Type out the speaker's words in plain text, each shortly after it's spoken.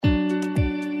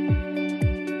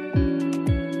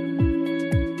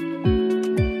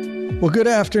Well, good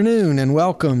afternoon and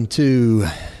welcome to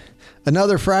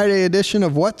another Friday edition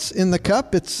of What's in the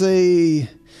Cup. It's a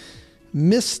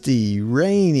misty,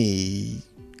 rainy,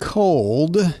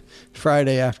 cold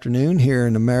Friday afternoon here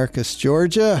in Americus,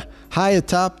 Georgia, high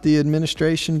atop the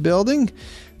administration building.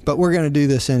 But we're going to do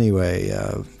this anyway.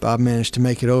 Bob managed to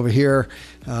make it over here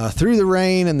through the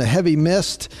rain and the heavy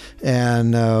mist,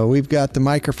 and we've got the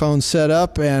microphone set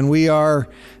up, and we are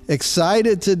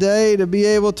excited today to be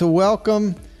able to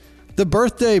welcome the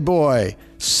birthday boy.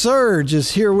 Serge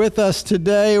is here with us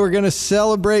today. We're going to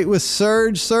celebrate with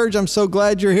Serge. Serge, I'm so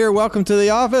glad you're here. Welcome to the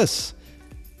office.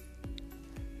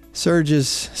 Serge is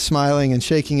smiling and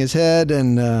shaking his head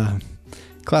and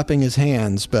clapping his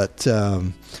hands, but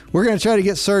we're going to try to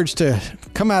get Serge to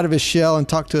come out of his shell and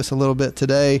talk to us a little bit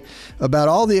today about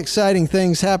all the exciting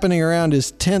things happening around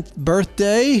his 10th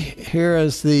birthday here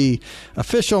as the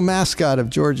official mascot of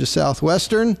Georgia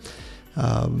Southwestern.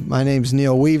 My name's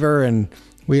Neil Weaver, and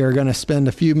we are going to spend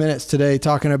a few minutes today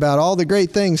talking about all the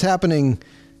great things happening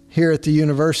here at the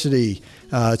university.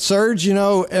 Serge, you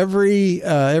know, every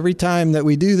time that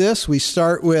we do this, we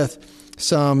start with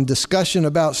some discussion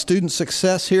about student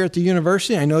success here at the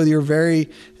university. I know you're very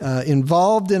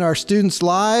involved in our students'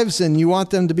 lives, and you want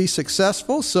them to be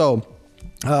successful. So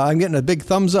I'm getting a big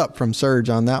thumbs up from Serge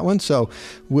on that one. So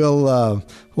we'll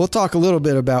talk a little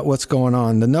bit about what's going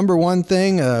on. The number one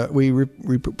thing we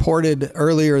reported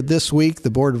earlier this week,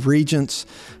 the Board of Regents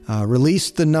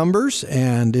released the numbers,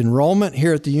 and enrollment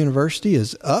here at the university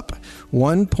is up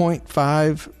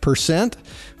 1.5%,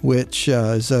 which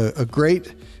is a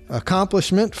great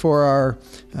accomplishment for our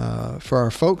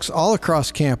folks all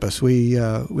across campus. We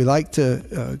like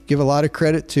to give a lot of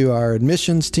credit to our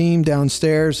admissions team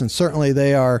downstairs, and certainly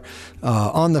they are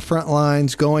on the front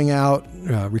lines, going out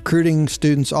recruiting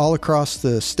students all across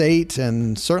the state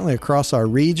and certainly across our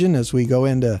region as we go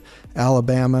into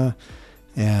Alabama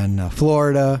and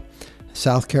Florida,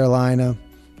 South Carolina,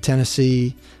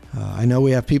 Tennessee. I know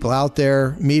we have people out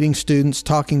there meeting students,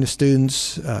 talking to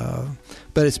students,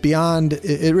 but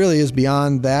it really is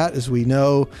beyond that. As we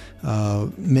know,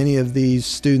 many of these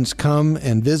students come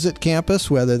and visit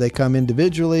campus, whether they come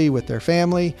individually with their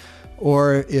family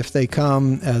or if they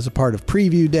come as a part of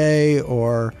preview day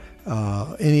or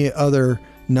any other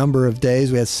number of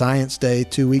days. We had Science Day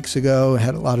 2 weeks ago,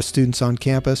 had a lot of students on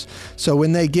campus. So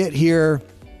when they get here,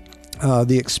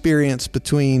 the experience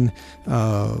between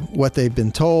what they've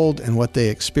been told and what they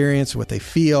experience, what they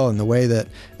feel, and the way that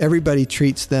everybody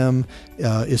treats them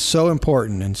is so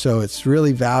important. And so it's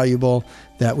really valuable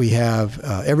that we have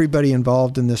everybody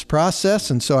involved in this process.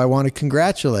 And so I want to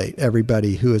congratulate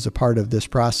everybody who is a part of this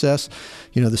process.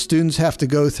 You know, the students have to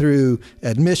go through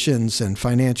admissions and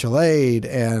financial aid,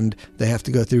 and they have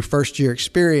to go through first year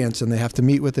experience, and they have to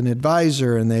meet with an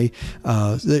advisor, and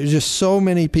there's just so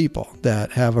many people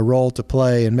that have a role to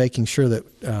play in making sure that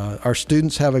our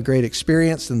students have a great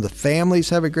experience and the families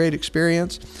have a great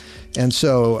experience. And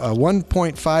so a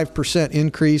 1.5%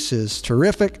 increase is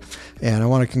terrific, and I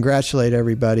want to congratulate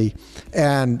everybody.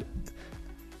 And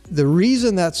the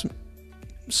reason that's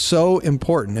so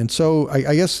important, and so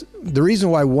I guess the reason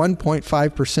why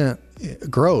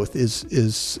 1.5% growth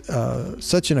is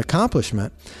such an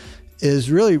accomplishment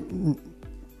is really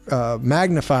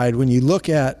magnified when you look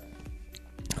at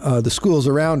the schools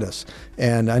around us.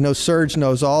 And I know Serge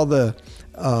knows all the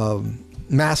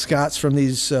mascots from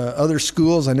these other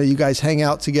schools. I know you guys hang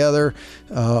out together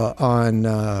on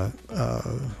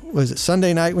was it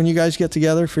Sunday night when you guys get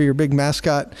together for your big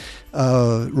mascot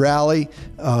rally?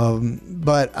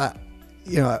 But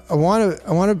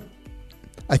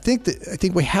I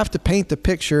think we have to paint the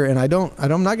picture, and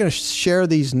I'm not going to share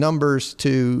these numbers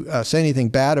to say anything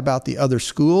bad about the other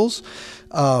schools.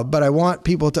 But I want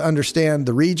people to understand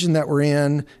the region that we're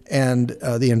in and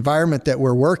the environment that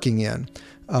we're working in.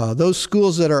 Those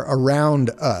schools that are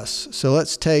around us. So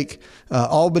let's take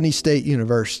Albany State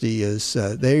University.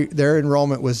 Their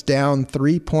enrollment was down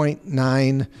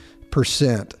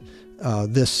 3.9%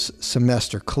 this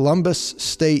semester. Columbus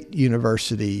State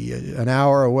University, an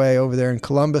hour away over there in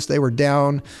Columbus, they were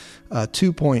down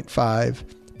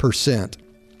 2.5%.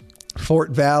 Fort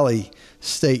Valley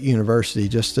State University,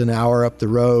 just an hour up the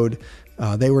road,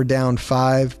 they were down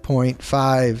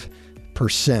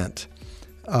 5.5%.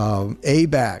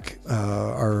 ABAC,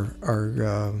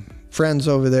 our friends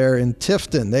over there in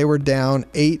Tifton, they were down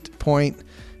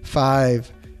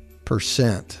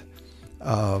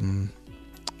 8.5%.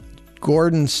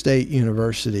 Gordon State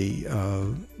University,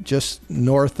 just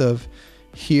north of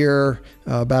here,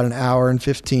 about an hour and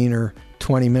 15 or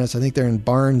 20 minutes. I think they're in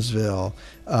Barnesville.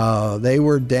 They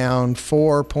were down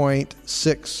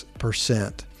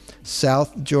 4.6%.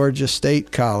 South Georgia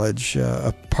State College,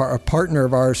 a partner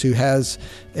of ours who has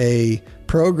a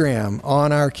program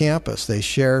on our campus. They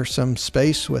share some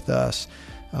space with us,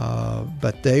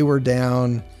 but they were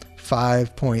down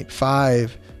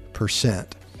 5.5%.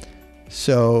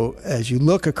 So as you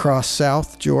look across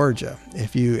South Georgia,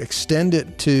 if you extend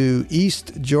it to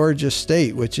East Georgia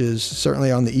State, which is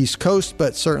certainly on the East Coast,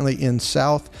 but certainly in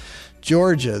South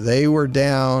Georgia, they were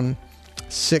down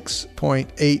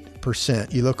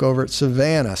 6.8%. You look over at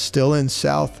Savannah, still in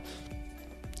South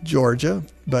Georgia,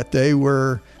 but they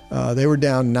were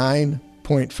down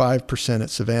 9.5% at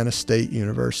Savannah State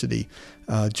University.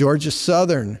 Georgia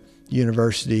Southern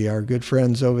University, our good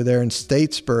friends over there in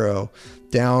Statesboro,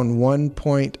 down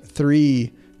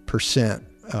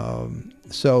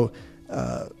 1.3%. So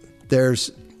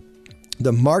there's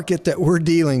the market that we're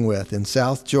dealing with in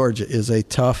South Georgia is a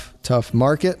tough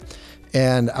market,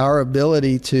 and our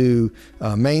ability to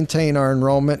maintain our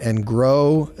enrollment and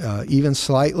grow even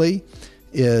slightly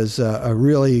is a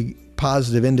really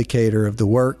positive indicator of the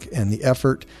work and the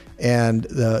effort and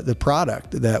the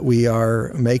product that we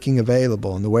are making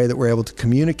available and the way that we're able to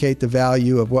communicate the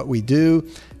value of what we do.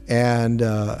 And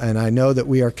I know that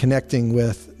we are connecting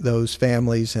with those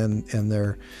families and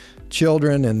their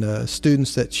children and the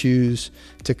students that choose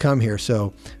to come here.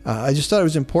 So I just thought it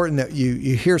was important that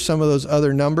you hear some of those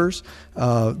other numbers.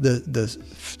 The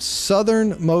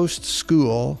southernmost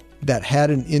school that had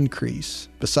an increase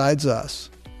besides us,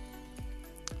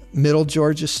 Middle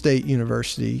Georgia State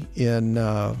University in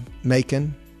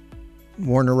Macon,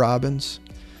 Warner Robins.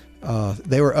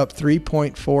 They were up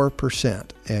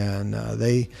 3.4%, and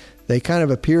they kind of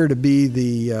appear to be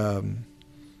the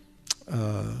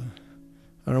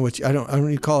I don't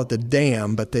even call it the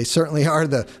dam, but they certainly are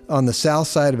on the south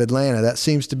side of Atlanta. That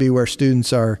seems to be where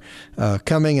students are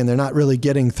coming, and they're not really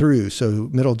getting through. So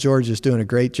Middle Georgia is doing a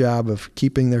great job of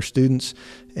keeping their students.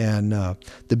 And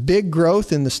the big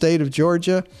growth in the state of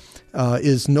Georgia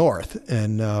is north,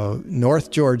 and North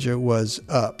Georgia was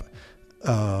up.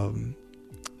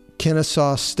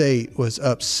 Kennesaw State was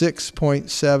up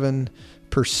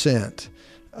 6.7%.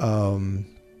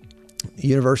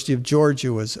 University of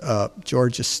Georgia was up.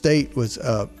 Georgia State was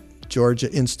up.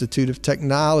 Georgia Institute of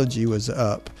Technology was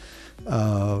up.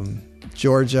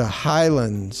 Georgia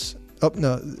Highlands.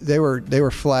 They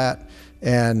were flat.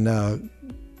 And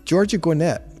Georgia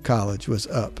Gwinnett College was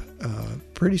up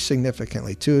pretty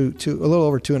significantly, to a little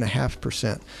over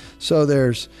 2.5%. So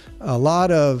there's a lot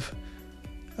of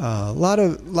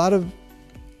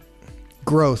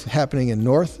growth happening in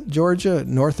North Georgia,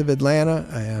 north of Atlanta,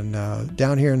 and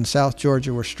down here in South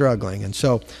Georgia, we're struggling. And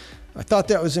so I thought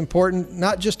that was important,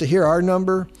 not just to hear our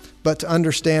number, but to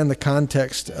understand the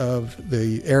context of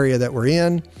the area that we're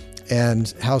in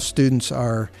and how students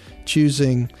are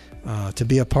choosing to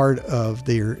be a part of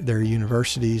their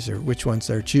universities, or which ones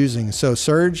they're choosing. So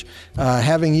Serge,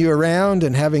 having you around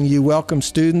and having you welcome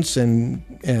students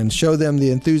and show them the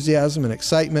enthusiasm and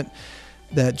excitement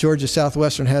that Georgia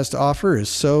Southwestern has to offer is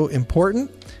so important.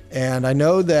 And I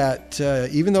know that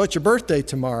even though it's your birthday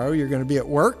tomorrow, you're going to be at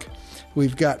work.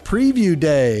 We've got preview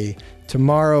day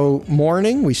tomorrow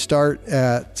morning. We start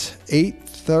at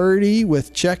 8:30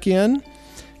 with check-in,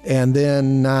 and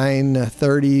then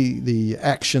 9:30 the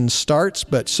action starts.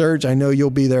 But Serge, I know you'll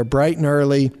be there bright and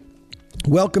early,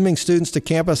 welcoming students to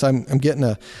campus. I'm getting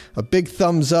a big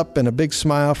thumbs up and a big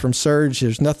smile from Serge.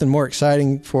 There's nothing more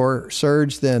exciting for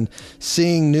Serge than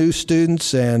seeing new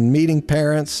students and meeting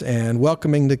parents and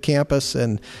welcoming to campus.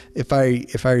 And if I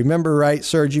remember right,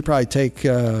 Serge, you probably take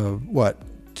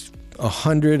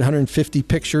 150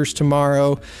 pictures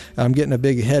tomorrow. I'm getting a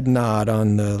big head nod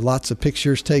on lots of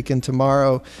pictures taken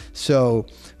tomorrow. So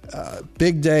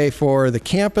big day for the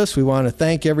campus. We want to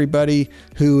thank everybody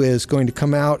who is going to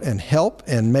come out and help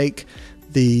and make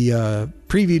the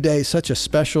preview day such a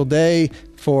special day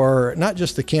for not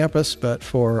just the campus, but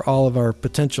for all of our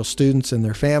potential students and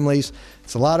their families.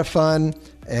 It's a lot of fun,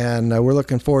 and we're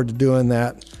looking forward to doing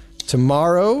that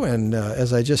tomorrow. And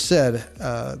as I just said,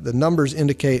 the numbers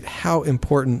indicate how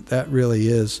important that really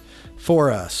is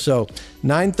for us. So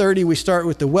 9:30 we start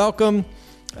with the welcome.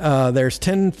 There's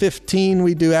 10:15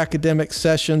 we do academic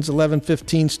sessions,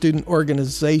 11:15 student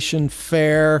organization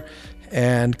fair,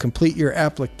 and complete your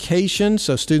application.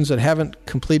 So students that haven't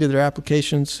completed their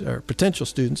applications, or potential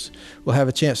students, will have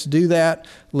a chance to do that.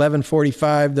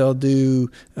 11:45 they'll do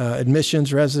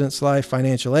admissions, residence life,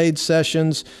 financial aid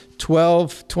sessions.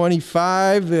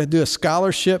 12:25 they'll do a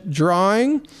scholarship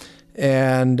drawing,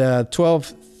 and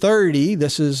 12:30,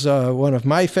 this is one of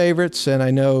my favorites, and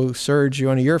I know, Serge,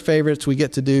 one of your favorites, we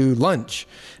get to do lunch.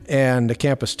 and a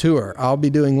campus tour. I'll be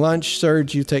doing lunch.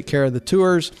 Serge, you take care of the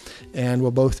tours, and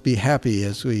we'll both be happy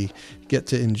as we get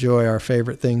to enjoy our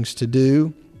favorite things to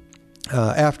do.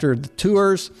 After the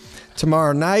tours,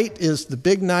 tomorrow night is the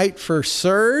big night for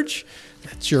Serge.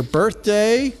 It's your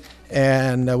birthday,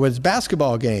 and with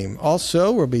basketball game.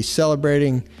 Also, we'll be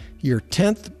celebrating your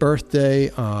 10th birthday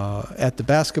at the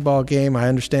basketball game. I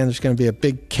understand there's going to be a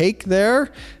big cake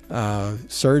there.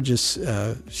 Serge is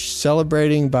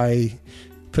celebrating by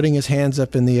putting his hands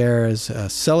up in the air as a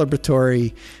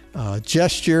celebratory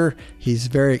gesture. He's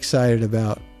very excited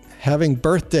about having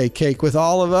birthday cake with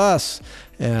all of us.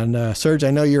 And Serge,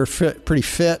 I know you're pretty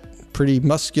fit, pretty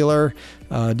muscular.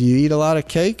 Do you eat a lot of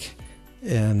cake?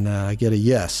 And I get a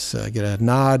yes. I get a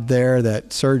nod there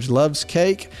that Serge loves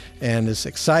cake and is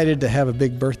excited to have a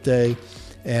big birthday.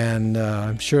 And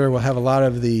I'm sure we'll have a lot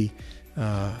of the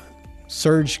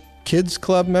Serge Kids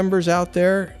Club members out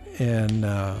there, and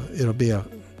it'll be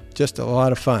just a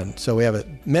lot of fun. So we have a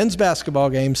men's basketball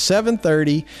game,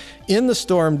 7:30 in the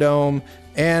Storm Dome,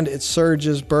 and it's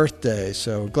Serge's birthday.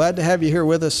 So glad to have you here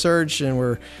with us, Serge.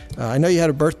 And I know you had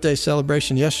a birthday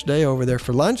celebration yesterday over there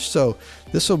for lunch. So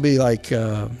this will be like,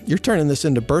 you're turning this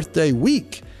into birthday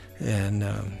week. And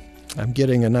I'm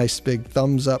getting a nice big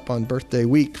thumbs up on birthday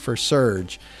week for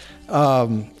Serge.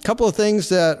 Couple of things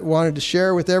that I wanted to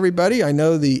share with everybody. I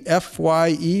know the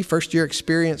FYE, First Year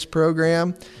Experience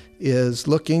Program, is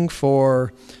looking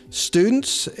for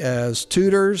students as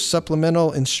tutors,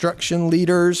 supplemental instruction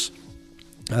leaders,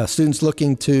 students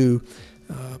looking to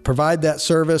provide that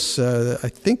service. I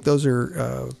think those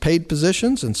are paid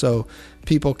positions, and so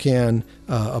people can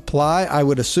apply. I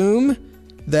would assume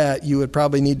that you would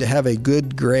probably need to have a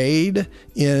good grade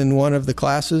in one of the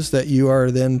classes that you are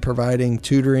then providing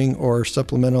tutoring or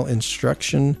supplemental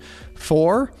instruction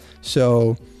for.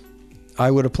 So I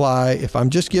would apply. If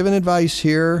I'm just giving advice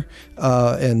here,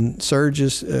 and Serge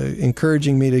is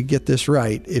encouraging me to get this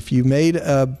right, if you made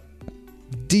a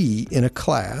D in a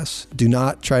class, do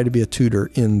not try to be a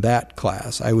tutor in that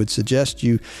class. I would suggest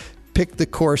you pick the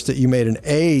course that you made an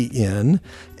A in,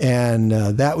 and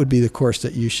that would be the course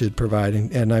that you should provide.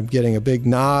 And I'm getting a big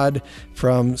nod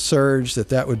from Serge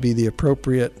that would be the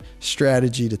appropriate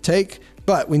strategy to take.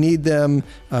 But we need them.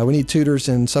 We need tutors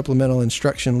and supplemental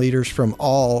instruction leaders from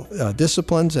all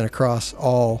disciplines and across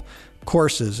all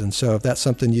courses. And so if that's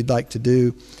something you'd like to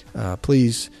do,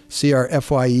 please see our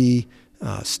FYE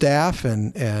staff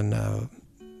and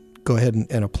go ahead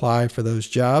and apply for those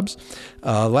jobs.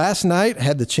 Last night, I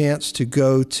had the chance to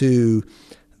go to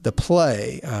the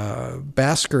play,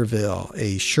 Baskerville,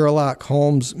 a Sherlock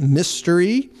Holmes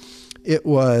mystery. It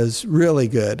was really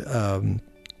good.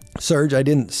 Serge, I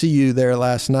didn't see you there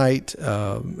last night,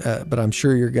 but I'm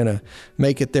sure you're going to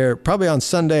make it there probably on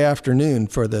Sunday afternoon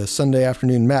for the Sunday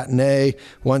afternoon matinee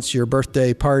once your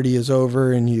birthday party is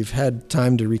over and you've had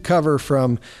time to recover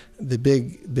from the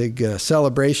big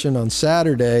celebration on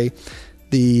Saturday.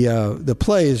 The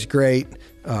play is great.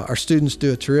 Our students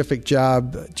do a terrific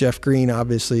job. Jeff Green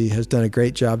obviously has done a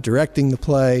great job directing the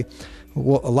play. A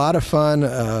lot of fun.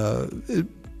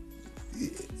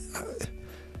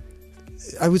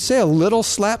 I would say a little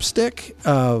slapstick,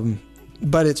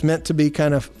 but it's meant to be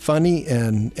kind of funny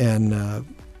and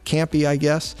campy, I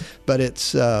guess. But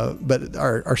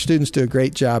our students do a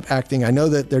great job acting. I know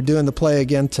that they're doing the play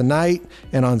again tonight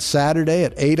and on Saturday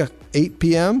at 8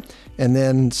 p.m. and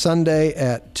then Sunday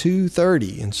at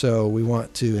 2:30. And so we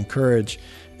want to encourage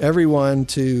everyone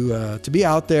to be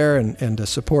out there and to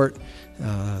support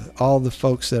all the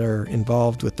folks that are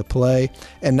involved with the play.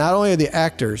 And not only are the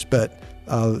actors, but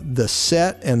the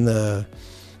set and the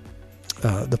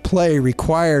play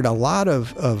required a lot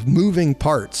of moving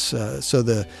parts. So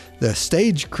the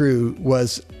stage crew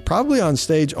was probably on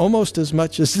stage almost as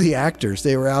much as the actors.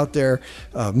 They were out there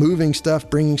moving stuff,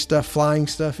 bringing stuff, flying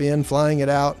stuff in, flying it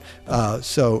out.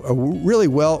 So a really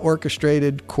well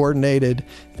orchestrated, coordinated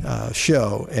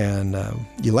show. And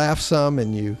you laugh some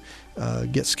and you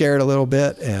get scared a little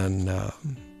bit, and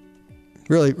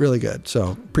really, really good.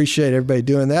 So appreciate everybody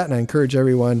doing that, and I encourage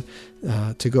everyone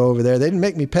to go over there. They didn't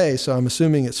make me pay, so I'm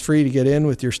assuming it's free to get in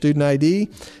with your student ID,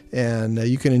 and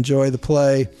you can enjoy the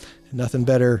play. Nothing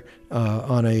better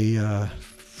on a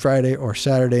Friday or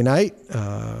Saturday night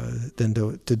than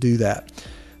to do that.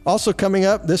 Also coming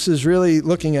up, this is really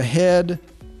looking ahead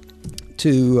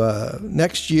to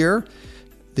next year.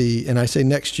 And I say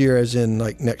next year as in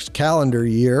like next calendar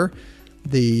year.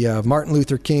 The Martin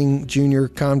Luther King Jr.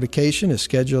 Convocation is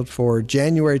scheduled for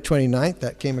January 29th.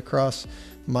 That came across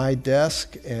my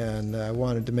desk, and I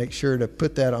wanted to make sure to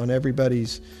put that on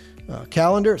everybody's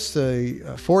calendar. It's the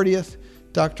 40th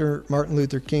Dr. Martin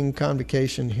Luther King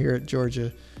Convocation here at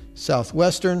Georgia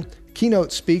Southwestern.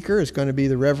 Keynote speaker is going to be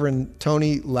the Reverend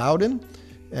Tony Loudon,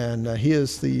 and he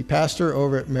is the pastor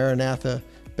over at Maranatha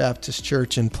Baptist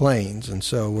Church in Plains. And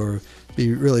so we'll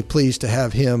be really pleased to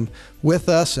have him with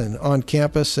us and on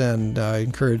campus, and I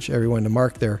encourage everyone to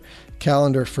mark their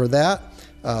calendar for that.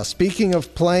 Speaking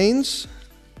of Plains,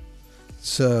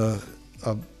 it's a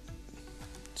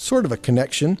sort of a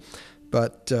connection,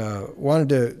 but wanted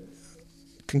to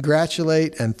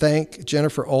congratulate and thank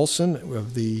Jennifer Olson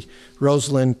of the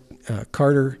Rosalind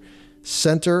Carter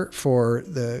Center for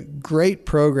the great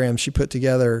program she put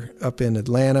together up in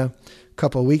Atlanta a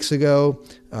couple of weeks ago.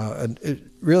 It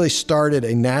really started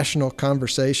a national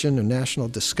conversation, a national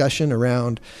discussion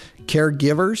around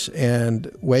caregivers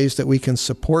and ways that we can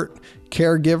support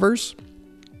caregivers.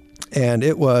 And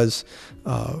it was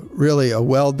really a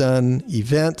well-done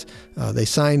event. They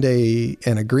signed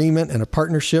an agreement and a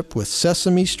partnership with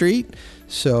Sesame Street.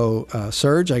 So,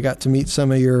 Serge, I got to meet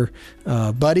some of your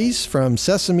buddies from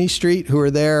Sesame Street who are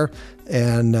there,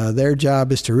 and their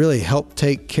job is to really help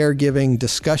take caregiving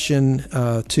discussion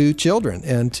to children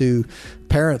and to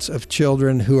parents of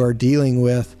children who are dealing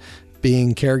with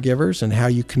being caregivers, and how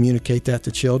you communicate that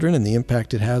to children and the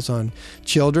impact it has on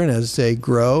children as they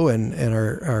grow and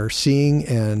are seeing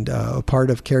and a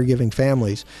part of caregiving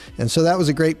families. And so that was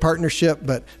a great partnership,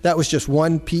 but that was just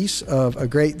one piece of a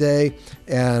great day,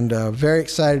 and very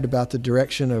excited about the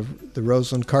direction of the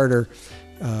Rosalind Carter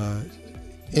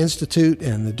Institute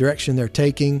and the direction they're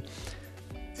taking.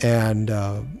 And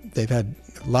they've had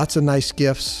lots of nice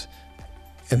gifts,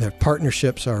 and their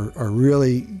partnerships are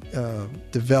really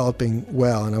developing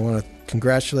well. And I want to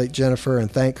congratulate Jennifer and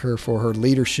thank her for her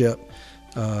leadership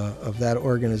of that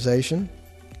organization.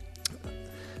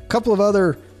 A couple of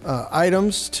other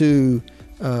items to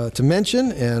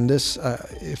mention, and this,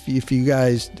 if you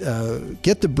guys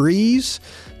get the breeze,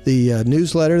 the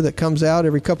newsletter that comes out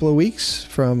every couple of weeks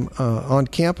from on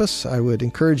campus, I would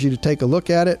encourage you to take a look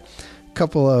at it. A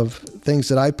couple of things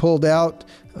that I pulled out.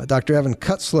 Dr. Evan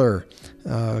Kutzler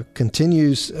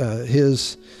continues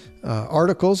his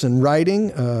articles and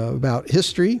writing about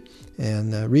history,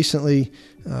 and recently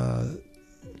had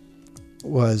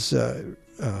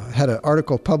an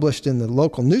article published in the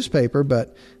local newspaper,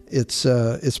 but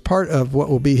it's part of what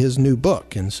will be his new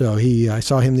book. And so I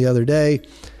saw him the other day,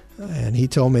 and he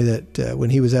told me that when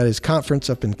he was at his conference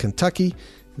up in Kentucky,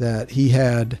 that he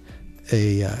had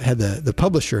the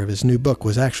publisher of his new book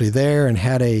was actually there and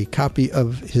had a copy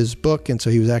of his book, and so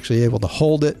he was actually able to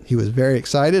hold it. He was very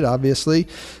excited, obviously.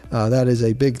 That is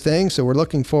a big thing, so we're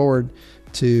looking forward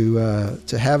to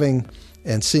having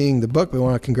and seeing the book. We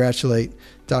want to congratulate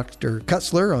Dr.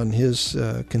 Kutzler on his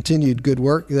continued good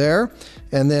work there.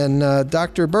 And then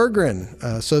Dr. Berggren,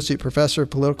 Associate Professor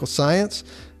of Political Science,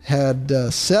 had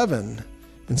 7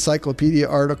 encyclopedia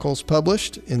articles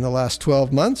published in the last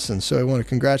 12 months. And so I want to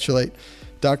congratulate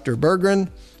Dr. Berggren.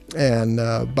 And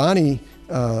Bonnie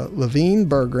Levine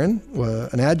Berggren,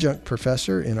 an adjunct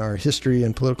professor in our History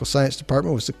and Political Science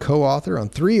department, was the co-author on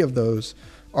 3 of those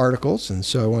articles. And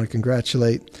so I want to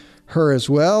congratulate her as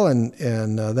well. And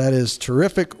that is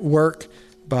terrific work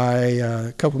by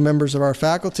a couple members of our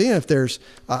faculty. And if there's,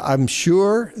 I'm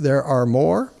sure there are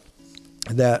more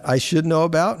that I should know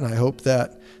about. And I hope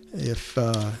that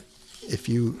if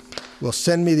you will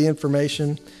send me the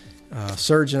information,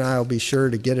 Serge and I will be sure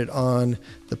to get it on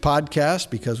the podcast,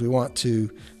 because we want to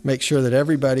make sure that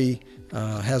everybody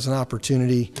has an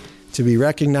opportunity to be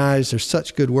recognized. There's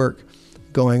such good work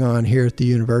going on here at the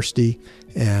university,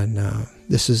 and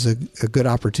this is a good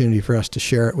opportunity for us to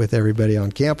share it with everybody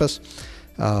on campus.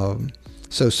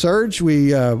 So Serge,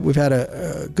 we've had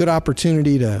a good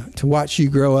opportunity to watch you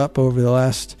grow up over the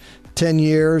last 10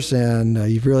 years, and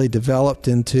you've really developed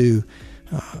into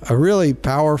a really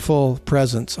powerful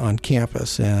presence on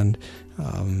campus. And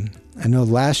I know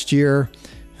last year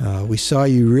we saw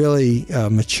you really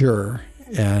mature,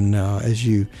 and as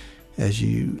you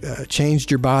changed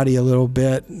your body a little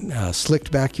bit,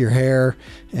 slicked back your hair,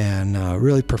 and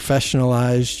really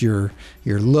professionalized your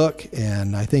look.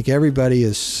 And I think everybody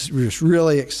is just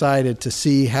really excited to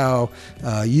see how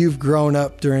you've grown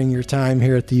up during your time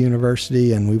here at the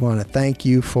university. And we want to thank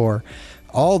you for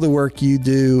all the work you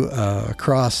do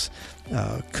across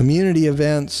community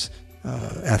events,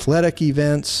 athletic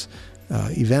events,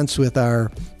 events with our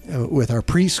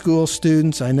preschool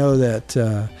students. I know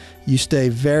that you stay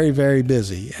very, very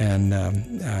busy, and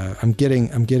I'm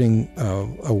getting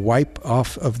a wipe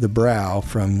off of the brow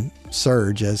from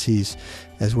Serge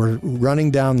as we're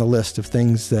running down the list of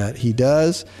things that he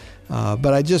does.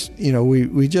 But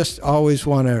we just always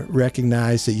want to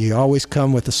recognize that you always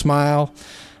come with a smile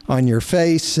on your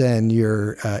face and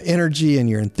your energy and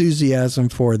your enthusiasm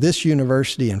for this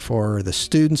university and for the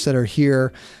students that are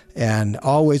here, and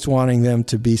always wanting them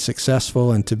to be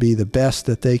successful and to be the best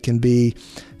that they can be.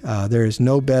 There is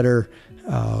no better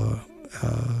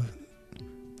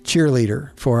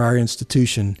cheerleader for our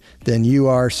institution than you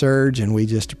are, Serge, and we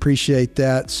just appreciate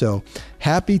that. So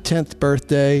happy 10th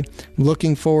birthday.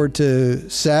 Looking forward to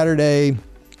Saturday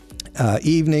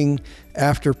evening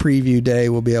after preview day.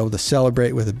 We'll be able to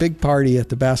celebrate with a big party at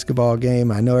the basketball game.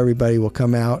 I know everybody will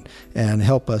come out and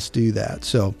help us do that.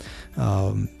 So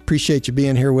appreciate you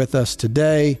being here with us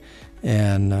today.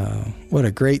 And what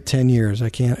a great 10 years. I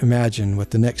can't imagine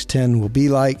what the next 10 will be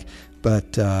like,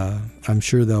 but I'm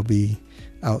sure they'll be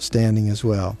outstanding as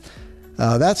well.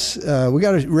 We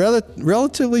got a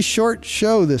relatively short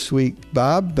show this week,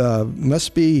 Bob.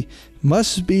 Must be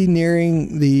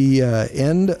nearing the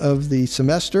end of the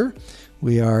semester.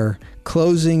 We are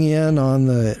closing in on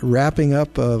the wrapping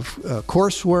up of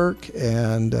coursework,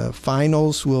 and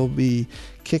finals will be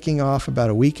kicking off about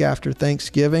a week after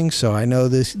Thanksgiving. So I know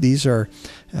these are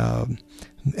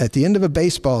at the end of a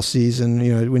baseball season.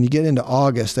 You know, when you get into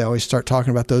August, they always start talking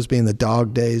about those being the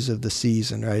dog days of the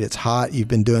season, right? It's hot. You've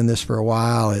been doing this for a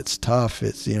while. It's tough.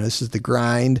 It's, you know, this is the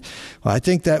grind. Well, I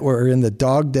think that we're in the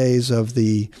dog days of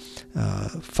the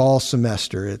fall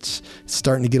semester. It's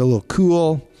starting to get a little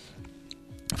cool.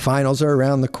 Finals are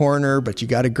around the corner, but you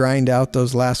got to grind out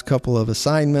those last couple of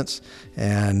assignments,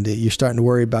 and you're starting to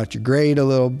worry about your grade a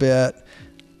little bit.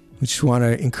 We just want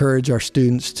to encourage our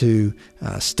students to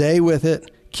stay with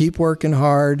it, keep working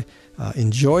hard,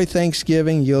 enjoy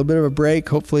Thanksgiving, get a bit of a break.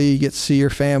 Hopefully you get to see your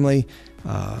family,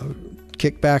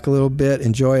 kick back a little bit,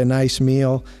 enjoy a nice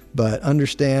meal, but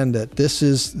understand that this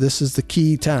is the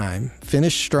key time.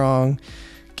 Finish strong,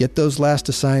 get those last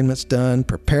assignments done,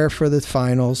 prepare for the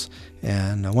finals,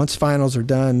 and once finals are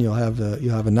done, you'll have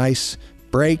a nice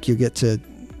break. You'll get to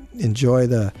enjoy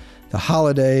the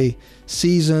holiday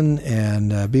season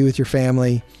and be with your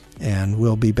family, and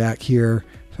we'll be back here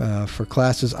for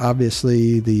classes.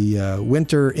 Obviously the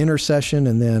winter intersession,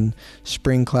 and then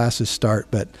spring classes start,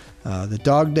 but the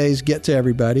dog days get to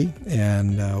everybody,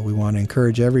 and we want to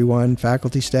encourage everyone,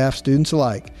 faculty, staff, students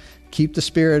alike, keep the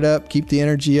spirit up, keep the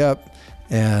energy up,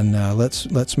 and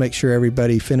let's make sure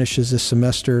everybody finishes this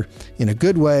semester in a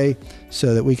good way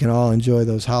so that we can all enjoy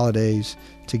those holidays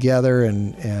together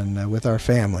and with our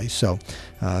families. So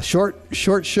short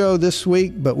show this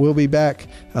week, but we'll be back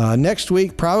next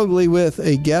week, probably with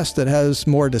a guest that has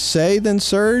more to say than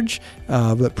Serge,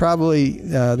 but probably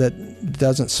that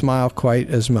doesn't smile quite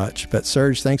as much. But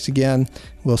Serge, thanks again.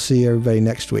 We'll see everybody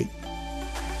next week.